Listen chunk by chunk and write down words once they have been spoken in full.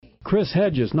Chris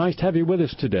Hedges, nice to have you with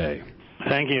us today.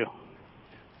 Thank you.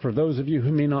 For those of you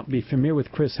who may not be familiar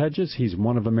with Chris Hedges, he's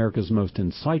one of America's most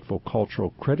insightful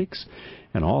cultural critics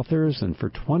and authors, and for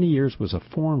 20 years was a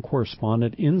foreign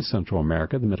correspondent in Central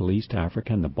America, the Middle East,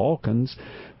 Africa, and the Balkans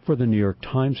for the New York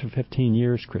Times for 15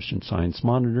 years, Christian Science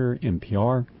Monitor,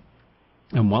 NPR.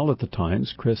 And while at the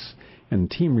Times, Chris and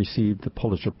the team received the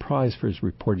Pulitzer Prize for his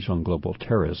reportage on global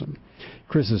terrorism.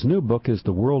 Chris's new book is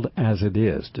The World as It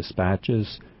Is,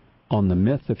 Dispatches on the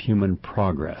Myth of Human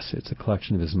Progress. It's a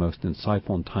collection of his most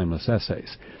insightful and timeless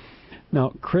essays.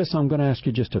 Now, Chris, I'm going to ask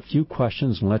you just a few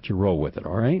questions and let you roll with it,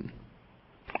 all right?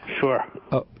 Sure.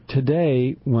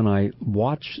 Today, when I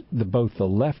watch both the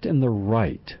left and the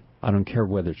right, I don't care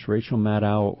whether it's Rachel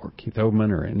Maddow or Keith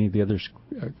Olbermann or any of the others,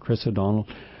 Chris O'Donnell,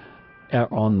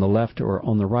 on the left or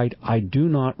on the right, I do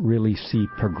not really see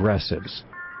progressives.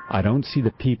 I don't see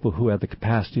the people who have the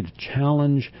capacity to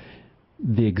challenge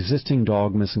the existing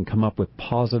dogmas and come up with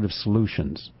positive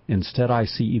solutions. Instead, I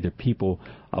see either people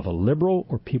of a liberal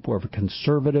or people of a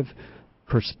conservative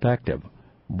perspective.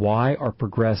 Why are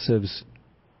progressives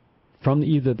from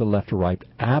either the left or right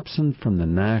absent from the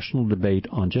national debate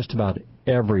on just about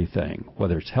everything,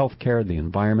 whether it's health care, the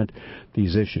environment,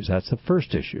 these issues? That's the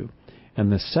first issue.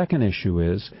 And the second issue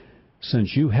is,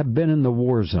 since you have been in the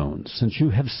war zones, since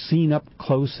you have seen up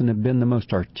close and have been the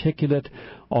most articulate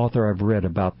author I've read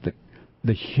about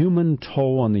the human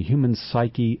toll on the human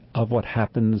psyche of what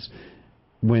happens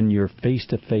when you're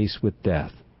face-to-face with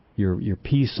death. Your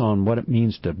piece on what it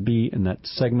means to be in that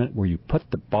segment where you put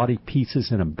the body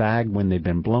pieces in a bag when they've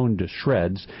been blown to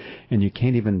shreds, and you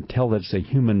can't even tell that it's a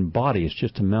human body, it's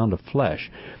just a mound of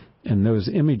flesh. And those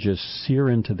images sear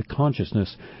into the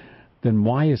consciousness. Then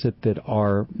why is it that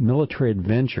our military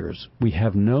adventures, we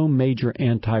have no major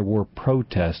anti-war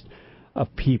protest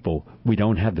of people? We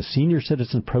don't have the senior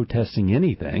citizens protesting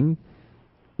anything.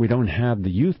 We don't have the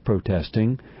youth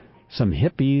protesting. Some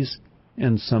hippies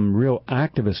and some real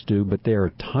activists do, but they are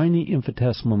a tiny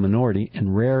infinitesimal minority,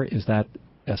 and rare is that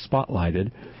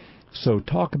spotlighted. So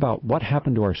talk about what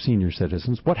happened to our senior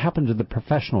citizens, what happened to the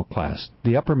professional class,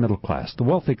 the upper middle class, the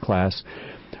wealthy class.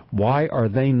 Why are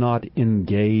they not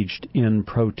engaged in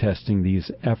protesting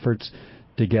these efforts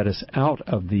to get us out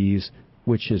of these,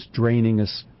 which is draining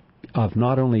us of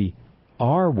not only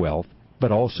our wealth,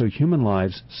 but also human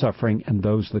lives suffering and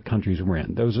those of the countries we're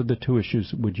in? Those are the two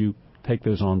issues. Would you take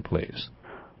those on, please?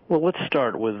 Well, let's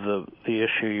start with the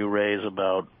issue you raise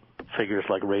about figures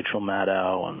like Rachel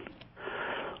Maddow and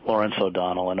Lawrence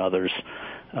O'Donnell and others.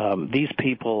 These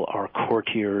people are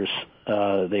courtiers.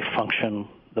 They function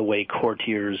the way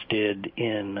courtiers did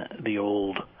in the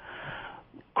old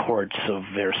courts of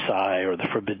Versailles or the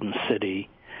Forbidden City.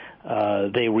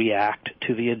 They react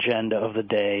to the agenda of the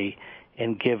day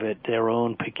and give it their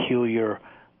own peculiar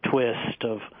twist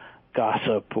of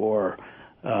gossip, or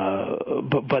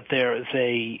but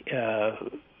they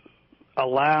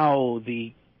allow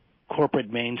the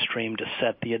corporate mainstream to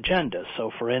set the agenda.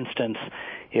 So, for instance,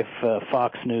 if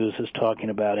Fox News is talking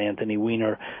about Anthony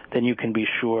Weiner, then you can be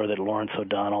sure that Lawrence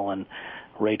O'Donnell and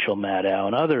Rachel Maddow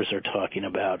and others are talking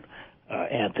about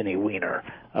Anthony Weiner.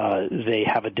 They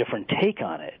have a different take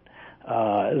on it,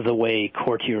 the way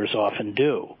courtiers often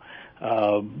do.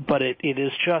 But it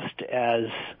is just as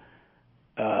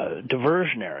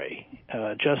diversionary,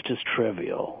 just as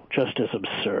trivial, just as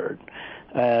absurd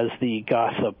as the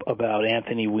gossip about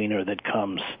Anthony Weiner that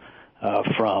comes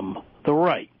from the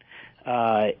right.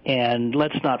 And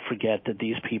let's not forget that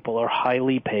these people are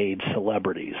highly paid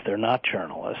celebrities. They're not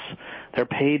journalists. They're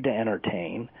paid to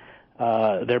entertain.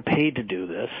 They're paid to do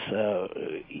this.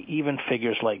 Even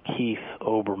figures like Keith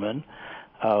Olbermann,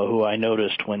 who I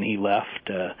noticed when he left,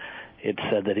 it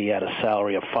said that he had a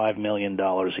salary of $5 million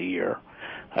a year.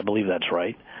 I believe that's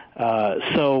right.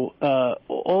 So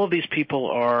all of these people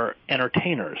are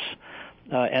entertainers,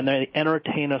 and they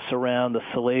entertain us around the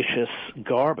salacious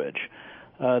garbage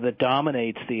that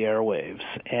dominates the airwaves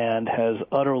and has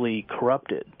utterly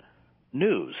corrupted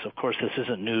news. Of course, this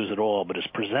isn't news at all, but it's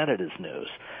presented as news.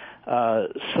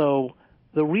 So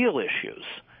the real issues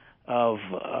of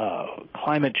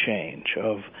climate change,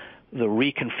 of the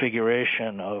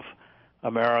reconfiguration of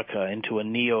America into a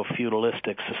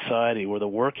neo-feudalistic society where the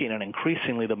working and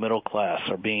increasingly the middle class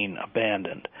are being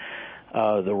abandoned,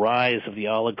 the rise of the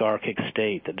oligarchic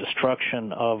state, the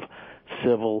destruction of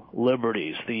civil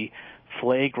liberties, the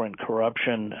flagrant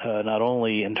corruption, not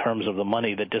only in terms of the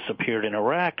money that disappeared in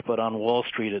Iraq, but on Wall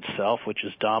Street itself, which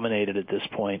is dominated at this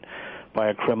point by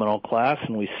a criminal class.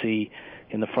 And we see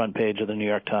in the front page of the New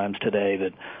York Times today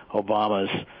that Obama's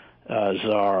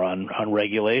czar on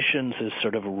regulations is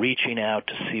sort of reaching out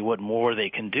to see what more they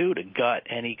can do to gut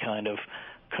any kind of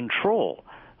control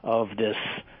of this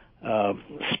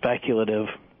speculative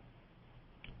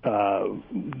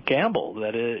gamble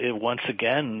that it once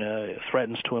again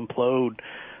threatens to implode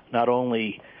not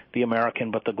only the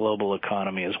American but the global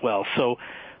economy as well. So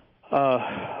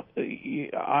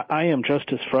I am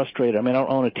just as frustrated. I mean, I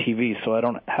don't own a TV, so I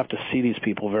don't have to see these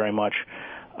people very much.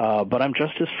 But I'm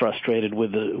just as frustrated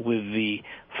with the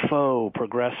faux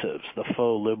progressives, the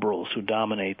faux liberals who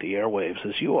dominate the airwaves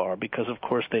as you are, because of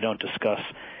course they don't discuss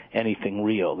anything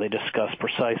real. They discuss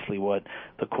precisely what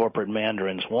the corporate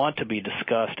mandarins want to be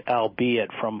discussed,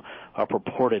 albeit from a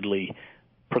purportedly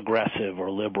progressive or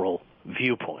liberal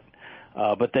viewpoint.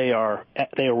 But they are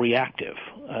reactive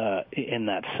in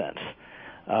that sense,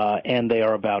 and they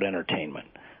are about entertainment.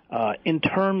 In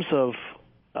terms of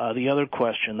the other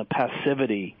question, the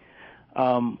passivity,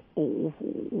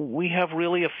 we have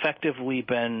really effectively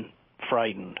been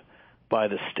frightened by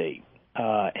the state,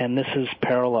 and this has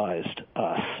paralyzed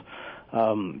us.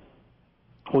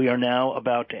 We are now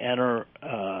about to enter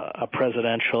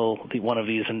one of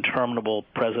these interminable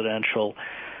presidential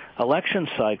election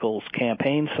cycles,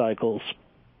 campaign cycles,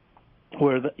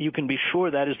 where you can be sure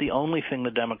that is the only thing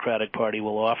the Democratic Party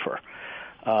will offer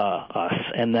us,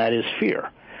 and that is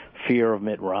fear. Fear of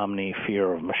Mitt Romney,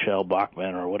 fear of Michelle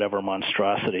Bachmann, or whatever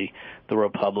monstrosity the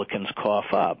Republicans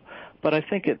cough up. But I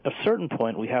think at a certain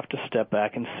point we have to step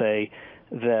back and say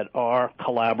that our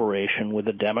collaboration with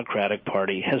the Democratic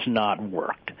Party has not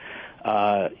worked.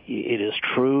 It is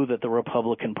true that the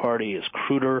Republican Party is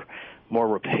cruder, more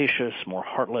rapacious, more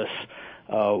heartless,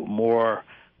 more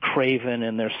craven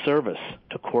in their service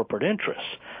to corporate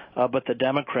interests. But the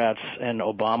Democrats, and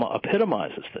Obama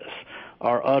epitomizes this,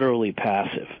 are utterly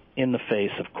passive in the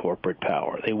face of corporate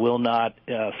power. They will not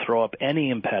throw up any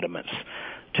impediments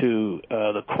to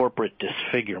the corporate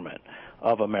disfigurement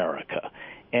of America.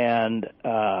 And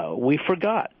we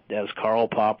forgot, as Karl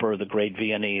Popper, the great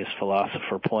Viennese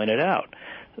philosopher, pointed out,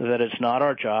 that it's not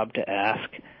our job to ask,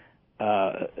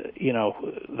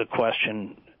 the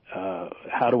question,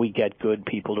 how do we get good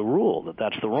people to rule?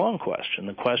 That's the wrong question.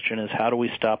 The question is, how do we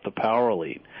stop the power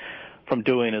elite from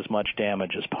doing as much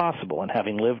damage as possible? And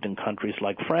having lived in countries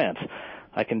like France,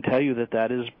 I can tell you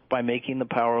that is by making the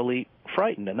power elite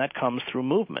frightened, and that comes through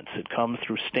movements. It comes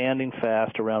through standing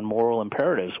fast around moral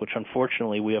imperatives, which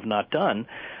unfortunately we have not done,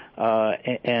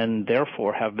 and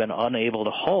therefore have been unable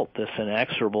to halt this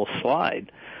inexorable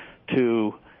slide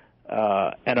to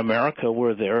an America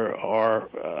where there are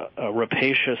a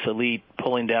rapacious elite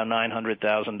pulling down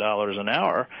 $900,000 an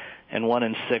hour and 1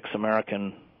 in 6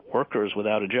 American workers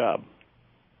without a job.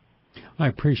 I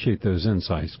appreciate those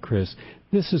insights, Chris.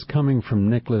 This is coming from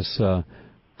Nicholas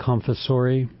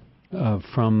Confessori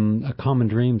from Common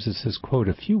Dreams. It says, quote,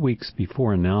 a few weeks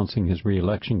before announcing his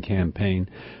re-election campaign,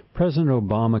 President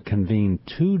Obama convened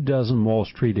 24 Wall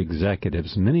Street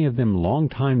executives, many of them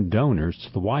longtime donors,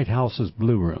 to the White House's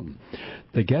Blue Room.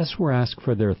 The guests were asked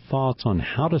for their thoughts on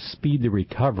how to speed the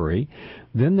recovery.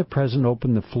 Then the president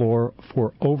opened the floor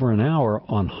for over an hour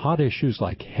on hot issues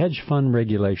like hedge fund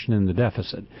regulation and the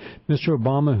deficit. Mr.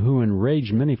 Obama, who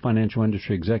enraged many financial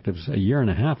industry executives a year and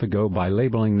a half ago by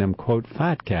labeling them, quote,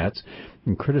 fat cats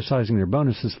and criticizing their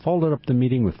bonuses, followed up the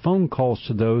meeting with phone calls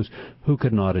to those who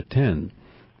could not attend.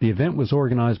 The event was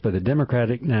organized by the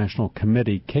Democratic National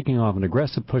Committee, kicking off an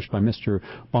aggressive push by Mr.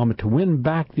 Obama to win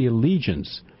back the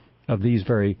allegiance of these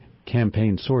very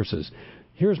campaign sources.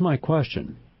 Here's my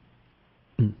question.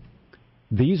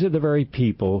 These are the very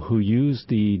people who use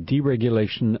the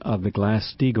deregulation of the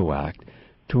Glass-Steagall Act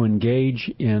to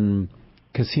engage in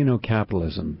casino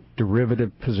capitalism,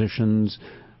 derivative positions,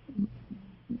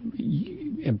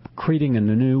 creating a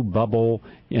new bubble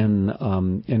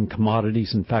in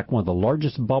commodities. In fact, one of the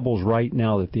largest bubbles right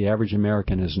now that the average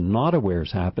American is not aware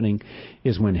is happening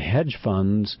is when hedge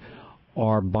funds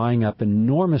are buying up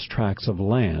enormous tracts of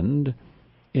land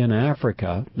in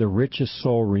Africa, the richest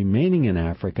soil remaining in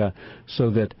Africa, so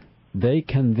that they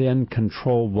can then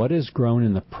control what is grown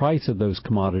in the price of those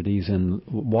commodities and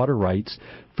water rights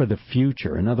for the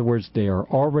future. In other words, they are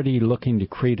already looking to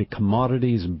create a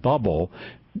commodities bubble.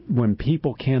 When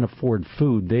people can't afford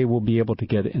food, they will be able to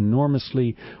get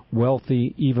enormously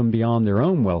wealthy, even beyond their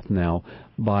own wealth now,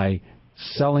 by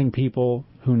selling people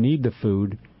who need the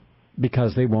food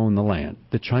because they own the land.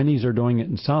 The Chinese are doing it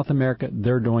in South America.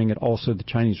 They're doing it also. The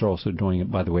Chinese are also doing it,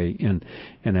 by the way, in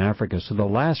Africa. So the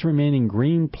last remaining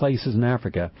green places in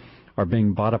Africa are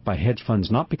being bought up by hedge funds,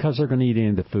 not because they're going to eat any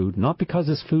of the food, not because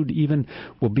this food even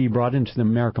will be brought into the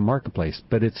American marketplace,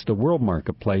 but it's the world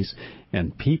marketplace,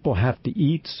 and people have to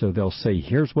eat, so they'll say,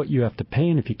 here's what you have to pay,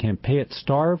 and if you can't pay it,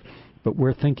 starve, but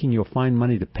we're thinking you'll find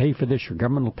money to pay for this, your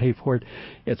government will pay for it.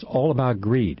 It's all about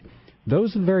greed.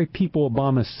 Those are the very people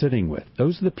Obama's sitting with.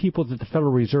 Those are the people that the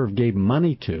Federal Reserve gave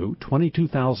money to,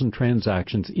 22,000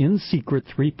 transactions in secret,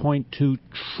 $3.2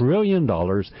 trillion,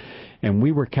 and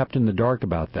we were kept in the dark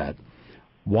about that.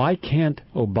 Why can't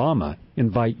Obama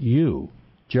invite you,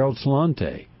 Gerald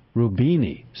Celente,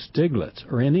 Rubini, Stiglitz,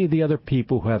 or any of the other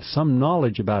people who have some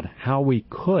knowledge about how we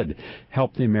could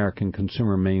help the American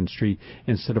consumer Main Street,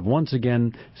 instead of once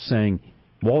again saying,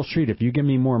 Wall Street, if you give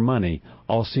me more money,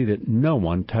 I'll see that no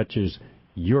one touches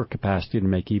your capacity to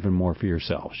make even more for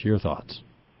yourselves. Your thoughts?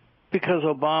 Because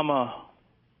Obama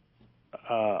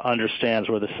understands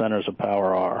where the centers of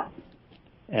power are,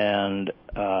 and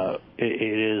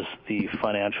it is the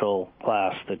financial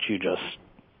class that you just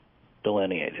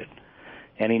delineated.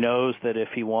 And he knows that if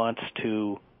he wants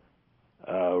to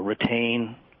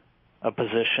retain a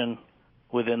position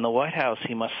within the White House,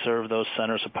 he must serve those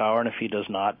centers of power, and if he does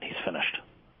not, he's finished.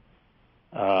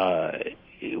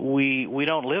 We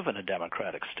don't live in a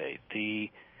democratic state.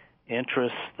 The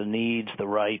interests, the needs, the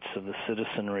rights of the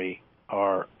citizenry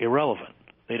are irrelevant.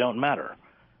 They don't matter.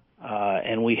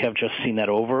 And we have just seen that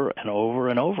over and over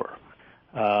and over.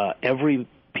 Every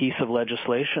piece of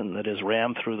legislation that is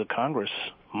rammed through the Congress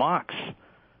mocks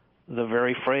the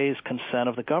very phrase consent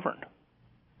of the governed.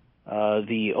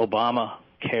 The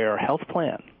Obamacare health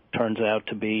plan turns out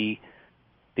to be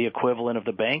the equivalent of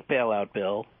the bank bailout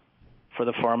bill for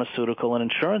the pharmaceutical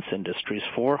and insurance industries,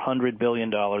 $400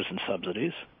 billion in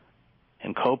subsidies,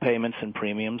 and co-payments and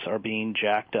premiums are being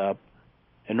jacked up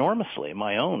enormously.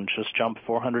 My own just jumped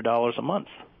 $400 a month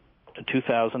to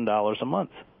 $2,000 a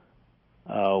month.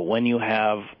 When you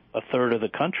have a third of the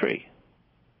country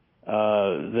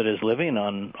that is living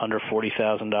on under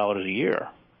 $40,000 a year,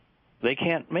 they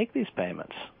can't make these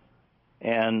payments.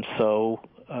 And so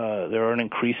there are an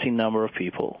increasing number of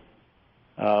people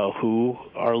who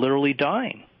are literally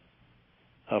dying,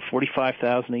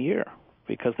 45,000 a year,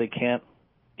 because they can't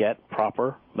get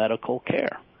proper medical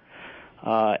care.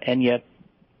 And yet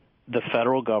the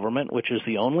federal government, which is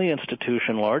the only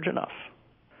institution large enough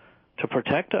to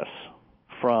protect us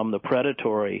from the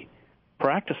predatory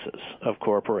practices of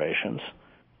corporations,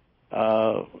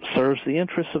 serves the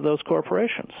interests of those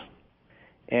corporations.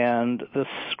 And the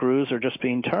screws are just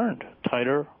being turned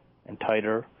tighter and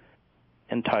tighter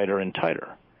and tighter and tighter.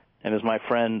 And as my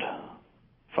friend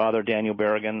Father Daniel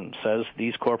Berrigan says,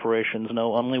 these corporations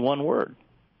know only one word,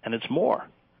 and it's more.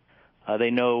 They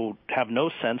have no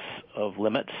sense of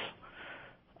limits.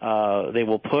 They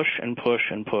will push and push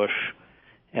and push,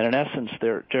 and in essence,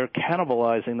 they're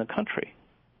cannibalizing the country,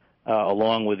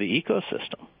 along with the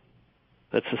ecosystem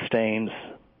that sustains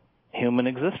human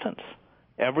existence.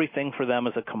 Everything for them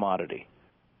is a commodity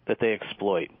that they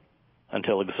exploit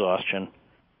until exhaustion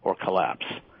or collapse.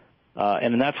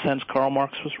 And in that sense, Karl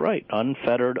Marx was right.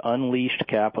 Unfettered, unleashed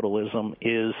capitalism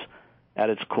is,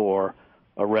 at its core,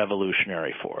 a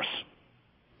revolutionary force.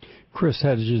 Chris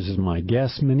Hedges is my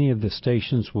guest. Many of the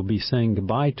stations will be saying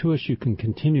goodbye to us. You can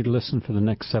continue to listen for the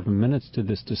next 7 minutes to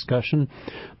this discussion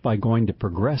by going to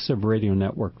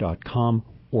progressiveradionetwork.com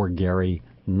or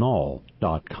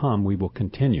GaryNull.com. We will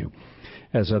continue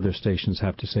as other stations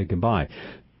have to say goodbye.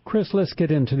 Chris, let's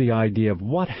get into the idea of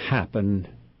what happened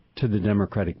to the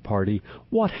Democratic Party,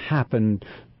 what happened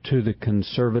to the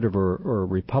Conservative or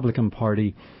Republican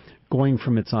Party going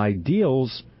from its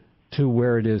ideals to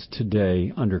where it is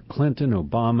today under Clinton,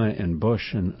 Obama, and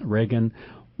Bush and Reagan.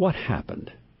 What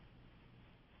happened?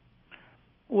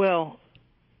 Well,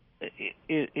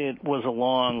 it was a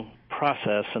long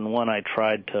process, and one I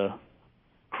tried to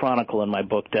chronicle in my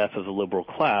book, Death of the Liberal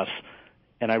Class,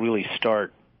 and I really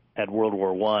start at World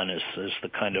War I as the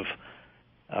kind of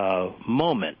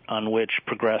moment on which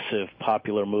progressive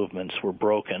popular movements were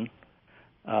broken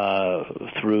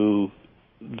through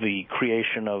the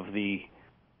creation of the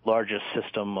largest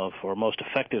system of, or most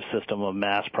effective system of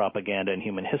mass propaganda in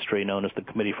human history, known as the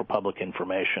Committee for Public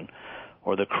Information,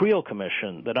 or the Creel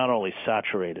Commission, that not only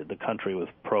saturated the country with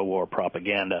pro-war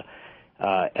propaganda,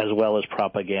 as well as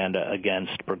propaganda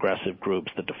against progressive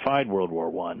groups that defied World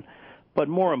War I, but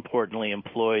more importantly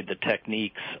employed the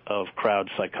techniques of crowd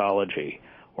psychology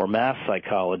or mass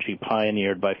psychology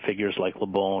pioneered by figures like Le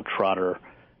Bon, Trotter,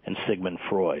 and Sigmund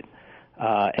Freud.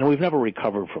 And we've never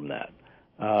recovered from that.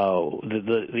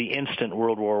 The instant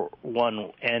World War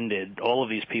I ended, all of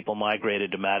these people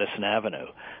migrated to Madison Avenue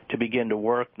to begin to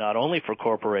work not only for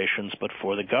corporations but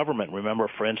for the government. Remember,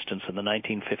 for instance, in the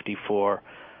 1954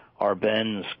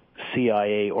 Arbenz,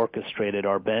 CIA-orchestrated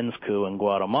Arbenz coup in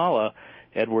Guatemala,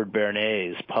 Edward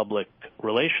Bernays' public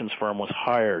relations firm was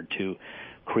hired to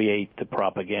create the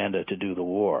propaganda to do the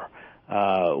war.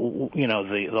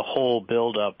 The whole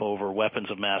buildup over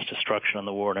weapons of mass destruction in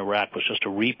the war in Iraq was just a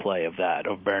replay of that,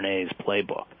 of Bernays'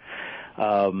 playbook.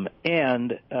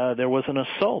 And there was an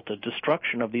assault, a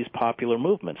destruction of these popular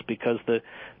movements, because the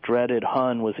dreaded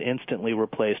Hun was instantly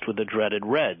replaced with the dreaded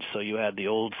Reds. So you had the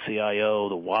old CIO,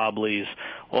 the Wobblies,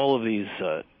 all of these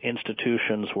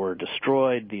institutions were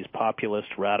destroyed, these populist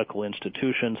radical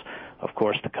institutions, of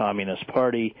course the Communist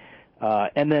Party.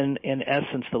 And then, in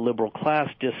essence, the liberal class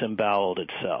disemboweled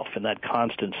itself in that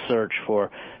constant search for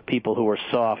people who were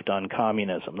soft on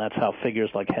communism. That's how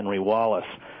figures like Henry Wallace,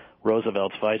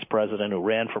 Roosevelt's vice president who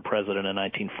ran for president in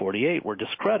 1948, were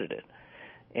discredited.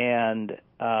 And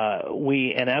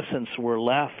we, in essence, were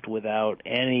left without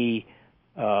any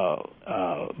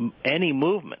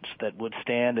movements that would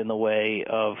stand in the way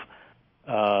of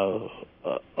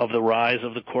the rise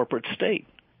of the corporate state.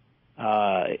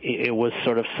 It was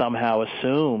sort of somehow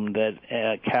assumed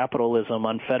that capitalism,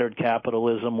 unfettered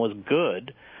capitalism, was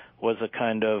good, was a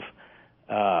kind of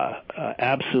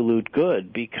absolute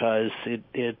good, because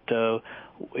it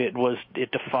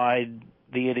defied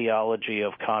the ideology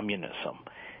of communism,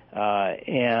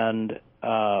 and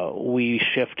we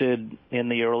shifted in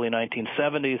the early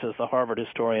 1970s, as the Harvard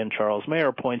historian Charles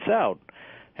Mayer points out,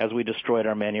 as we destroyed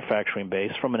our manufacturing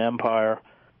base from an empire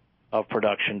of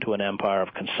production to an empire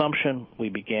of consumption. We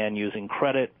began using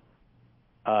credit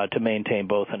to maintain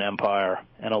both an empire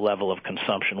and a level of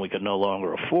consumption we could no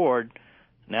longer afford.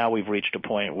 Now we've reached a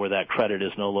point where that credit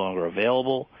is no longer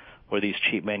available, where these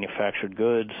cheap manufactured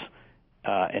goods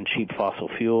and cheap fossil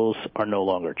fuels are no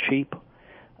longer cheap,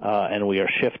 and we are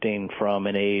shifting from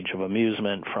an age of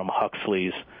amusement, from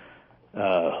Huxley's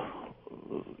the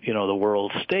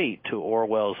world state, to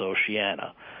Orwell's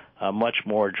Oceana. Much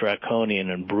more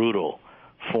draconian and brutal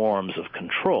forms of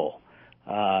control.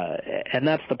 And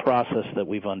that's the process that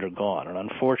we've undergone. And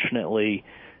unfortunately,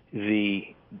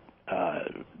 the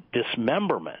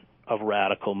dismemberment of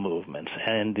radical movements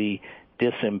and the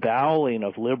disemboweling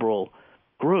of liberal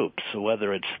groups,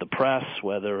 whether it's the press,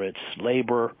 whether it's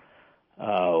labor,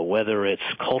 whether it's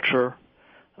culture,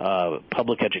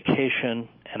 public education,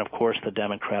 and of course the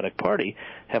Democratic Party,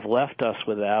 have left us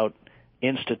without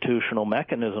institutional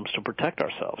mechanisms to protect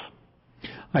ourselves.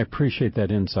 I appreciate that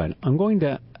insight. I'm going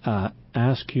to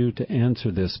ask you to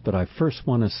answer this, but I first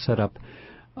want to set up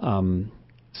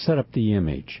the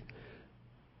image.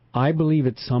 I believe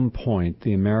at some point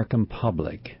the American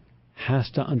public has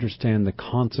to understand the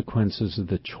consequences of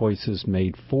the choices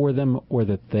made for them or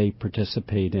that they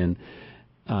participate in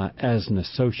as an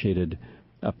associated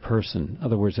person. In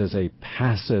other words, as a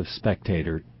passive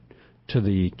spectator to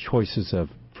the choices of,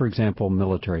 for example,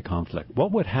 military conflict.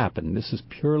 What would happen? This is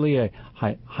purely a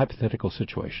hypothetical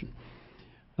situation,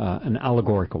 an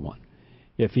allegorical one.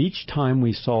 If each time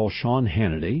we saw Sean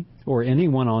Hannity or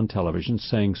anyone on television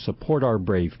saying, support our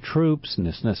brave troops in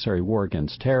this necessary war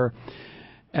against terror,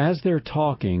 as they're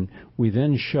talking, we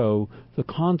then show the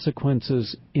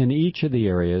consequences in each of the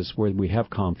areas where we have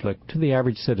conflict to the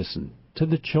average citizen, to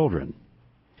the children,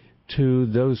 to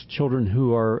those children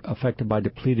who are affected by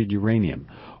depleted uranium,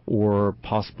 or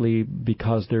possibly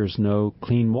because there's no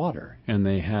clean water and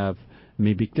they have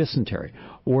maybe dysentery,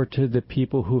 or to the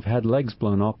people who've had legs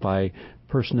blown off by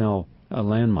personnel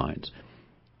landmines.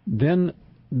 Then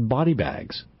body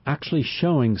bags, actually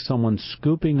showing someone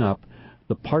scooping up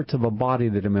the parts of a body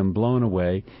that have been blown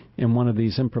away in one of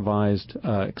these improvised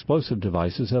explosive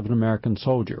devices of an American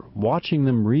soldier, watching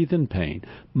them writhe in pain,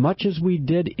 much as we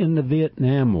did in the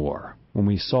Vietnam War, when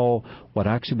we saw what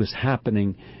actually was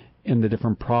happening in the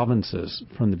different provinces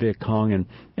from the Viet Cong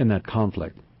in that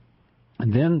conflict.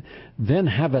 And then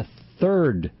have a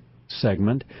third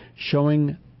segment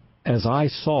showing, as I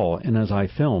saw and as I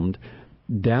filmed,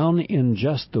 down in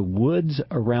just the woods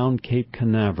around Cape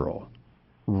Canaveral,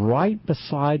 right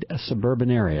beside a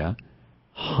suburban area,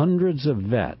 hundreds of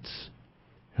vets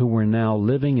who were now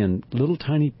living in little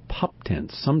tiny pup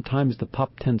tents. Sometimes the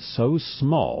pup tents so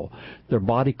small their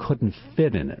body couldn't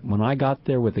fit in it. When I got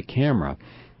there with the camera,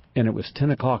 and it was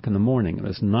 10 o'clock in the morning, it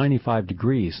was 95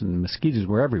 degrees, and the mosquitoes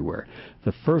were everywhere.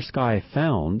 The first guy I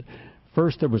found,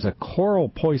 first there was a coral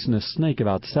poisonous snake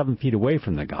about 7 feet away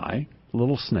from the guy, a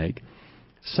little snake.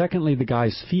 Secondly, the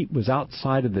guy's feet was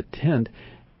outside of the tent,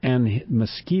 and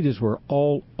mosquitoes were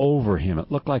all over him.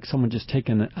 It looked like someone just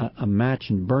taken a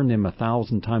match and burned him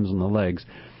 1,000 times on the legs.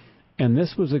 And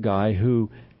this was a guy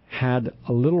who had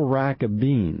a little rack of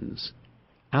beans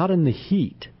out in the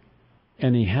heat,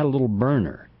 and he had a little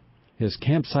burner. His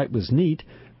campsite was neat,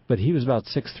 but he was about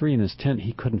 6'3", and his tent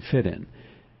he couldn't fit in.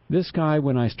 This guy,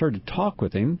 when I started to talk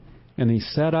with him, and he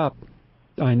set up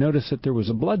I noticed that there was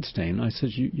a blood stain. I said,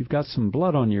 you've got some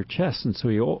blood on your chest. And so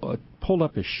he pulled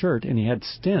up his shirt, and he had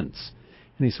stents.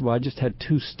 And he said, well, I just had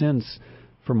 2 stents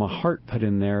from a heart put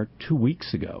in there 2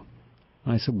 weeks ago.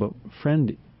 And I said, well,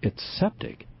 friend, it's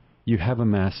septic. You have a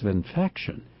massive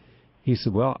infection. He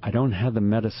said, well, I don't have the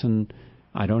medicine.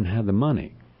 I don't have the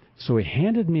money. So he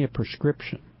handed me a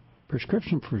prescription.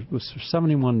 Prescription was for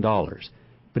 $71,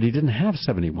 but he didn't have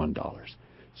 $71.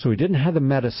 So he didn't have the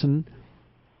medicine,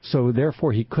 so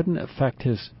therefore he couldn't affect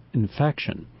his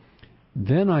infection.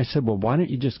 Then I said, well, why don't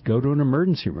you just go to an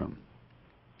emergency room?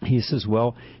 He says,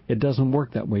 well, it doesn't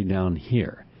work that way down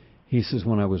here. He says,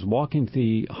 when I was walking to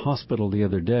the hospital the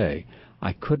other day,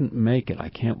 I couldn't make it. I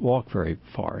can't walk very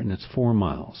far, and it's 4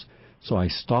 miles. So I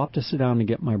stopped to sit down to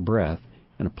get my breath,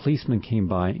 and a policeman came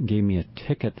by and gave me a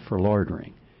ticket for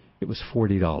loitering. It was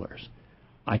 $40.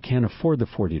 I can't afford the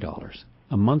 $40.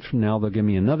 A month from now, they'll give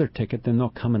me another ticket, then they'll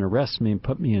come and arrest me and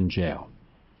put me in jail.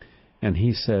 And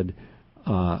he said,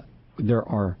 there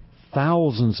are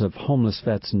thousands of homeless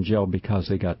vets in jail because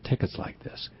they got tickets like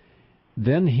this.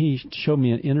 Then he showed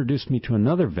me and introduced me to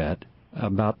another vet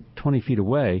about 20 feet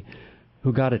away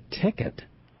who got a ticket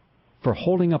for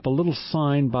holding up a little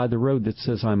sign by the road that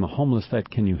says, I'm a homeless vet,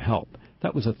 can you help?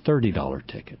 That was a $30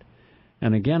 ticket.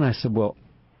 And again, I said, well,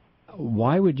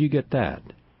 why would you get that?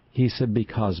 He said,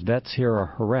 because vets here are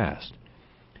harassed.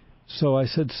 So I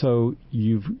said, so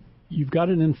you've got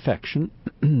an infection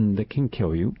that can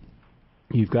kill you.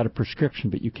 You've got a prescription,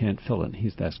 but you can't fill it.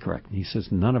 And that's correct. And he says,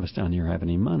 none of us down here have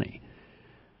any money.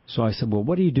 So I said, well,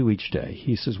 what do you do each day?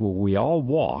 He says, well, we all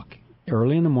walk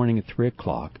early in the morning at 3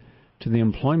 o'clock to the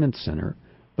employment center,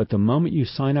 but the moment you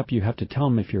sign up, you have to tell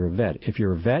them if you're a vet. If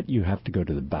you're a vet, you have to go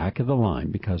to the back of the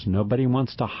line because nobody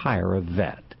wants to hire a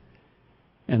vet.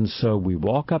 And so we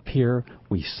walk up here,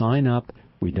 we sign up,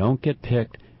 we don't get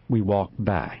picked, we walk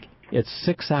back. It's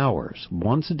 6 hours.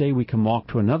 Once a day we can walk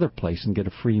to another place and get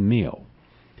a free meal.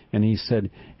 And he said,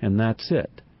 and that's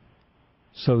it.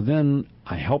 So then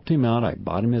I helped him out. I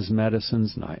bought him his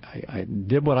medicines, and I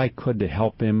did what I could to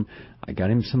help him. I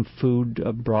got him some food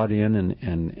brought in,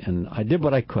 and I did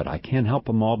what I could. I can't help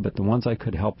them all, but the ones I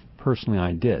could help personally,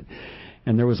 I did.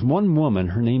 And there was one woman,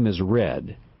 her name is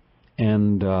Red,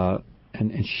 and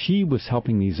she was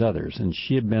helping these others, and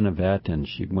she had been a vet, and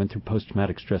she went through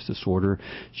post-traumatic stress disorder.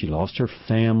 She lost her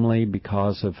family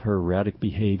because of her erratic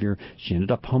behavior. She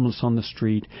ended up homeless on the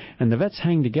street, and the vets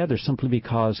hang together simply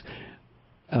because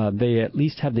they at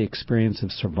least have the experience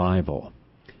of survival.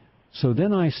 So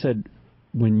then I said,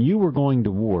 when you were going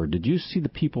to war, did you see the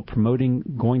people promoting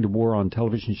going to war on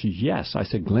television? She said, yes. I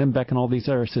said, Glenn Beck and all these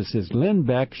others. It says Glenn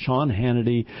Beck, Sean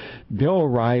Hannity, Bill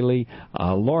O'Reilly,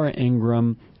 Laura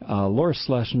Ingraham, Laura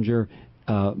Schlesinger,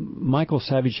 Michael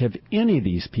Savage. Have any of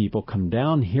these people come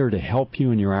down here to help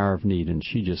you in your hour of need? And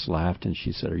she just laughed and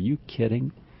she said, are you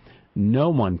kidding? No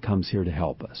one comes here to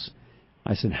help us.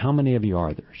 I said, how many of you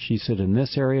are there? She said, in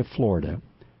this area of Florida,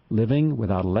 living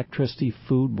without electricity,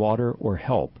 food, water, or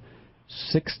help,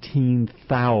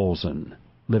 16,000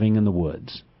 living in the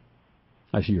woods.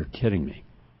 I said, you're kidding me.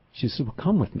 She said, well,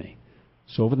 come with me.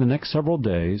 So over the next several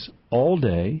days, all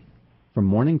day, from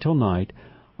morning till night,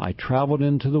 I traveled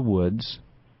into the woods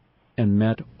and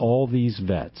met all these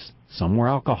vets. Some were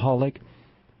alcoholic,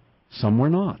 some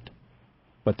were not,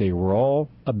 but they were all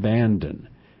abandoned.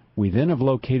 We then have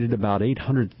located about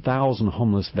 800,000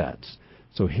 homeless vets.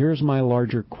 So here's my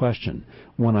larger question.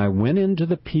 When I went into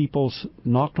the people's,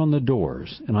 knocked on the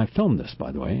doors, and I filmed this,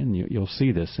 by the way, and you'll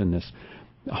see this in this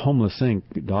Homeless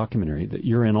Inc. documentary that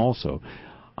you're in also.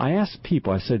 I asked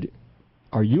people, I said,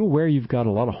 are you aware you've got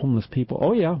a lot of homeless people?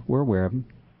 Oh, yeah, we're aware of them.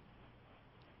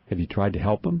 Have you tried to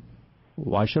help them?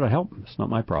 Why should I help them? It's not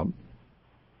my problem.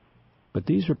 But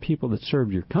these are people that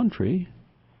served your country.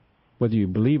 Whether you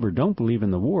believe or don't believe in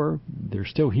the war, they're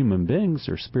still human beings.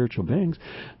 They're spiritual beings.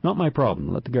 Not my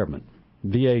problem. Let the government.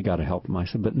 VA got to help them. I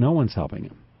said, but no one's helping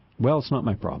them. Well, it's not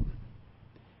my problem.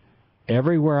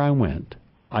 Everywhere I went,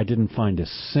 I didn't find a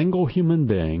single human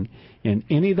being in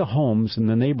any of the homes in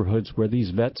the neighborhoods where these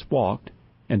vets walked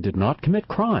and did not commit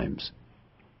crimes.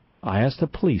 I asked the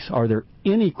police, are there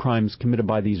any crimes committed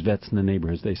by these vets in the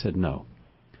neighborhoods? They said no.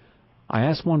 I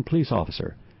asked one police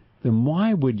officer, then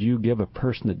why would you give a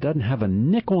person that doesn't have a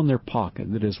nickel in their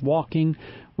pocket, that is walking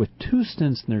with 2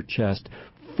 stents in their chest,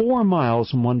 4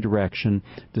 miles in one direction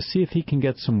to see if he can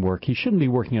get some work? He shouldn't be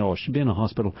working at all. He should be in a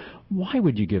hospital. Why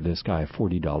would you give this guy a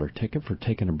 $40 ticket for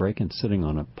taking a break and sitting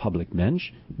on a public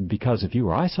bench? Because if you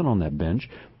or I sat on that bench,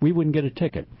 we wouldn't get a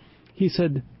ticket. He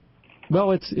said,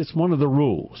 well, it's one of the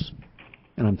rules.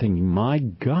 And I'm thinking, my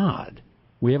God,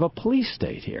 we have a police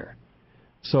state here.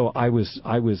 So I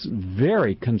was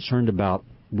very concerned about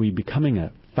we becoming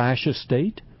a fascist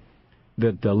state?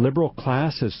 That the liberal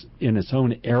class, is, in its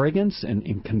own arrogance and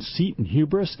in conceit and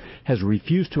hubris, has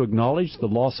refused to acknowledge the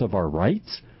loss of our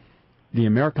rights? The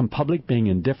American public being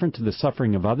indifferent to the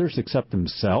suffering of others except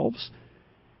themselves?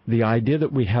 The idea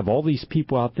that we have all these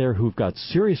people out there who've got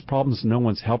serious problems, no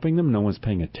one's helping them, no one's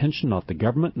paying attention, not the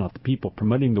government, not the people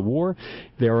promoting the war.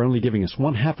 They are only giving us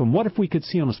one half. And what if we could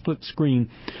see on a split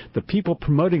screen the people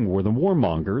promoting war, the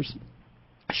warmongers,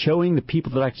 showing the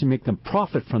people that actually make them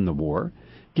profit from the war,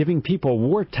 giving people a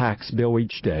war tax bill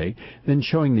each day, then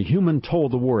showing the human toll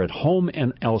of the war at home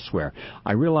and elsewhere.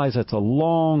 I realize that's a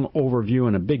long overview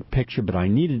and a big picture, but I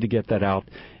needed to get that out.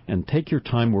 And take your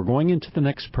time. We're going into the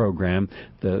next program.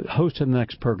 The host of the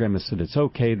next program has said it's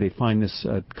okay. They find this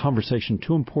conversation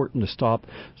too important to stop.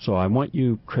 So I want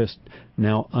you, Chris,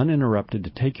 now uninterrupted, to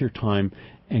take your time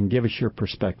and give us your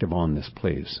perspective on this,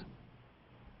 please.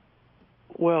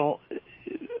 Well,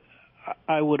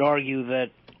 I would argue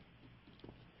that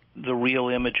the real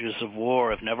images of war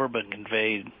have never been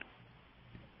conveyed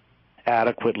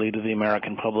adequately to the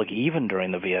American public, even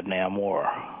during the Vietnam War.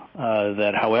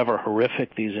 That however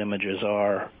horrific these images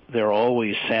are, they're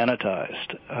always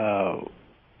sanitized,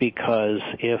 because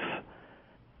if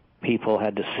people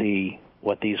had to see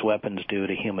what these weapons do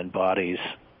to human bodies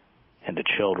and to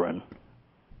children,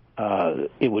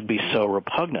 it would be so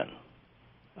repugnant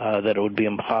that it would be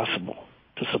impossible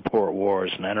to support war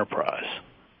as an enterprise.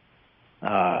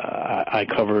 I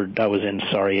was in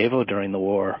Sarajevo during the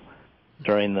war,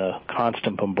 during the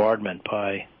constant bombardment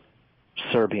by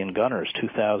Serbian gunners,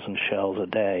 2,000 shells a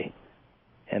day.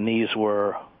 And these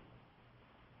were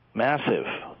massive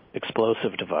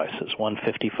explosive devices,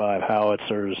 155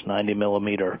 howitzers,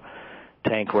 90-millimeter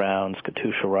tank rounds,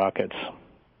 Katyusha rockets.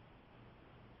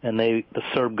 And the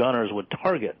Serb gunners would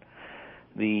target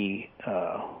the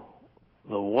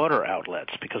water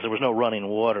outlets because there was no running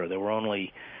water. There were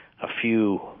only a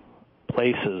few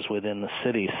places within the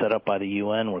city set up by the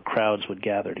UN where crowds would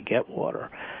gather to get water.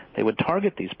 They would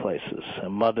target these places,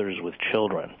 mothers with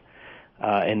children,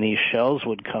 and these shells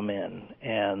would come in,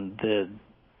 and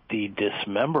the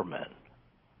dismemberment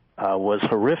was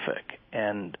horrific.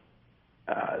 And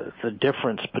the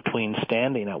difference between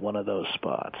standing at one of those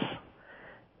spots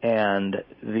and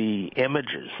the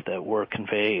images that were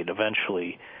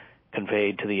eventually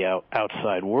conveyed to the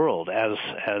outside world,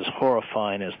 as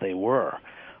horrifying as they were,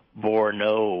 bore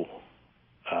no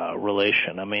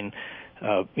relation. I mean,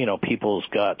 people's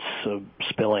guts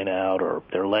spilling out or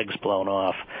their legs blown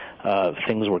off.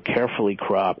 Things were carefully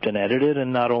cropped and edited,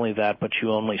 and not only that, but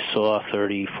you only saw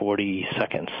 30, 40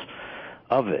 seconds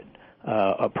of it.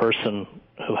 A person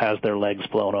who has their legs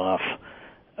blown off,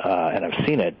 and I've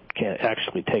seen it,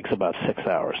 actually takes about 6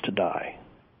 hours to die.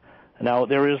 Now,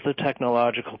 there is the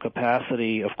technological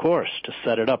capacity, of course, to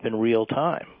set it up in real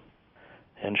time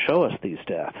and show us these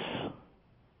deaths,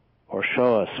 or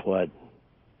show us what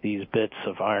these bits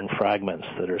of iron fragments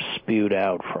that are spewed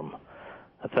out from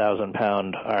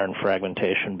 1,000-pound iron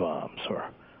fragmentation bombs, or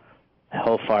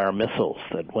Hellfire missiles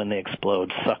that, when they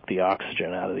explode, suck the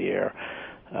oxygen out of the air.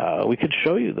 We could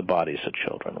show you the bodies of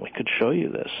children. We could show you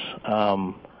this.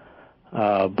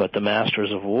 But the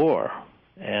masters of war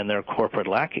and their corporate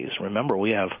lackeys, remember,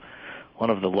 we have one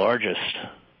of the largest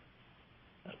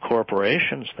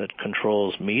corporations that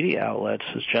controls media outlets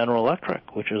is General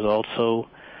Electric, which is also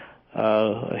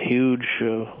a huge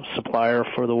supplier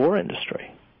for the war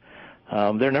industry.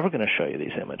 They're never going to show you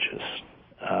these images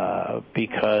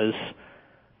because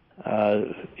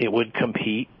it would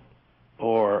compete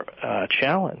or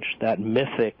challenge that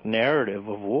mythic narrative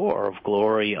of war, of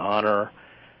glory, honor,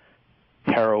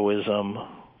 heroism,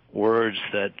 words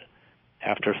that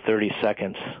after 30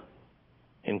 seconds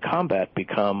in combat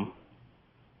become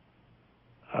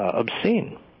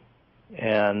obscene.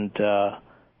 And the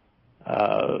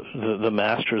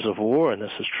masters of war, and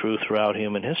this is true throughout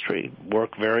human history,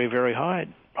 work very, very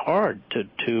hard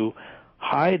to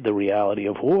hide the reality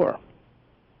of war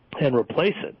and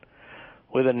replace it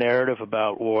with a narrative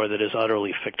about war that is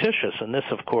utterly fictitious. And this,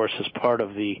 of course, is part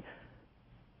of the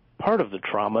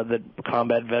trauma that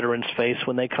combat veterans face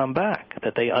when they come back,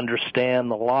 that they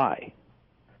understand the lie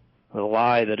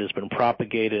that has been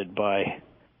propagated by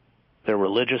their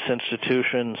religious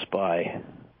institutions, by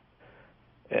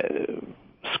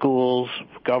schools,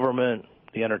 government,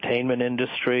 the entertainment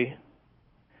industry.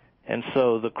 And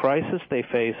so the crisis they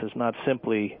face is not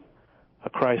simply a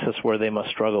crisis where they must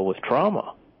struggle with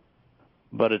trauma,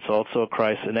 but it's also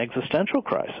an existential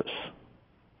crisis,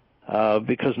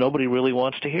 because nobody really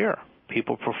wants to hear.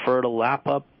 People prefer to lap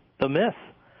up the myth,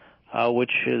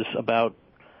 which is about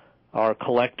our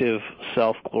collective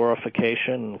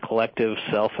self-glorification and collective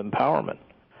self-empowerment.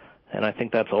 And I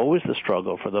think that's always the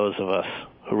struggle for those of us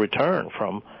who return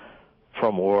from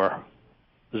war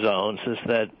zones, is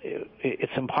that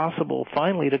it's impossible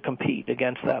finally to compete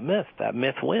against that myth. That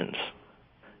myth wins,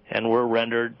 and we're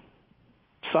rendered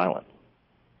silent.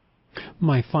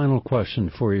 My final question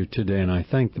for you today, and I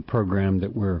thank the program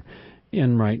that we're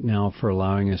in right now for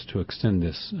allowing us to extend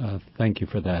this. Thank you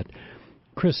for that.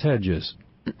 Chris Hedges,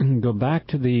 go back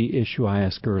to the issue I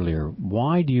asked earlier.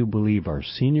 Why do you believe our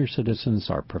senior citizens,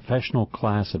 our professional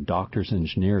class of doctors,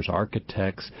 engineers,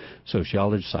 architects,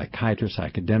 sociologists, psychiatrists,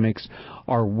 academics,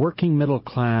 our working middle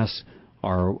class,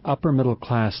 our upper middle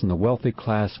class, and the wealthy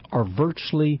class are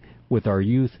virtually, with our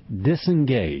youth,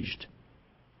 disengaged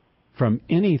from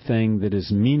anything that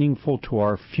is meaningful to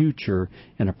our future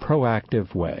in a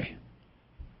proactive way?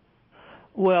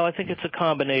 Well, I think it's a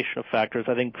combination of factors.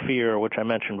 I think fear, which I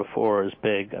mentioned before, is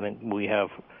big. I think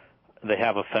they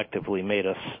have effectively made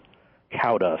us,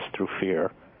 cowed us through fear.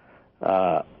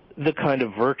 The kind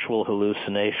of virtual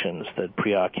hallucinations that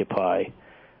preoccupy,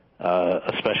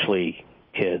 especially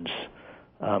kids.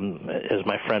 As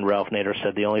my friend Ralph Nader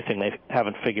said, the only thing they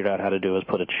haven't figured out how to do is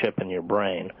put a chip in your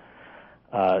brain.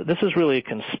 This is really a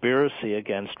conspiracy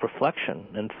against reflection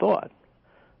and thought,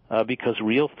 because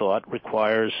real thought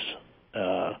requires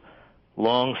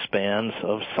long spans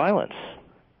of silence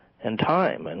and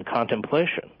time and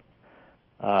contemplation.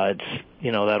 It's,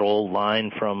 that old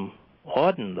line from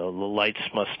Auden, the lights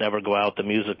must never go out, the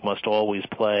music must always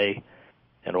play,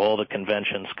 and all the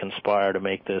conventions conspire to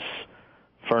make this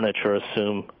furniture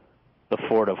assume the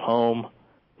fort of home,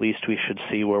 least we should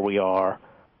see where we are,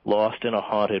 lost in a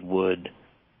haunted wood,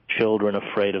 children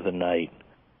afraid of the night,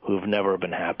 who've never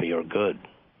been happy or good.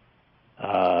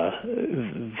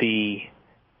 The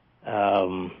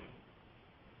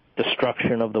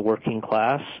destruction of the working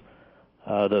class,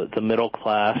 the middle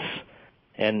class,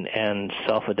 and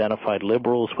self-identified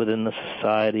liberals within the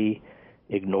society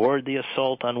ignored the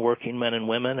assault on working men and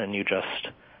women, and you just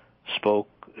spoke,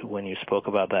 when you spoke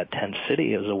about that tent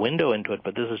city, as a window into it,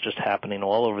 but this is just happening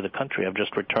all over the country. I've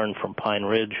just returned from Pine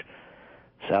Ridge,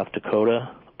 South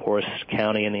Dakota, the poorest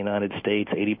county in the United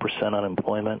States, 80%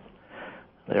 unemployment.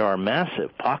 There are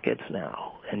massive pockets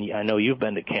now, and I know you've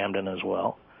been to Camden as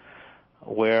well,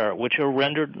 which are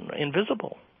rendered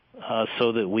invisible,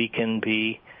 so that we can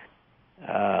be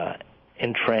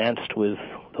entranced with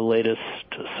the latest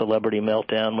celebrity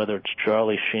meltdown, whether it's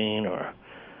Charlie Sheen or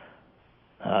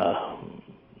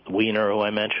Wiener, who I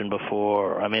mentioned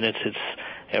before. I mean, it's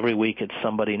every week it's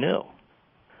somebody new,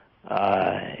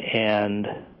 and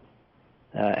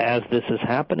as this is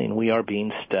happening, we are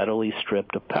being steadily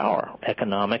stripped of power,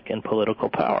 economic and political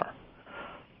power.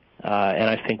 And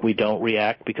I think we don't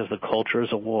react because the culture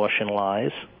is awash in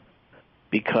lies,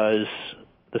 because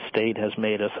the state has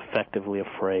made us effectively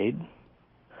afraid,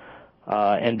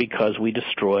 and because we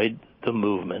destroyed the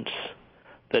movements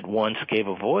that once gave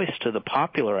a voice to the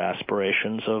popular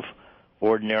aspirations of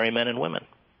ordinary men and women.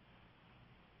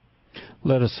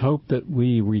 Let us hope that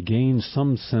we regain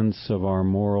some sense of our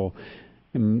moral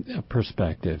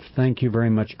perspective. Thank you very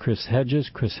much, Chris Hedges.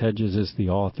 Chris Hedges is the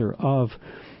author of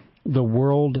The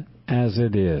World as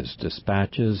It Is,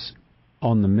 Dispatches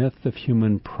on the Myth of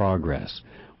Human Progress.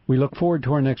 We look forward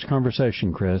to our next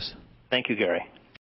conversation, Chris. Thank you, Gary.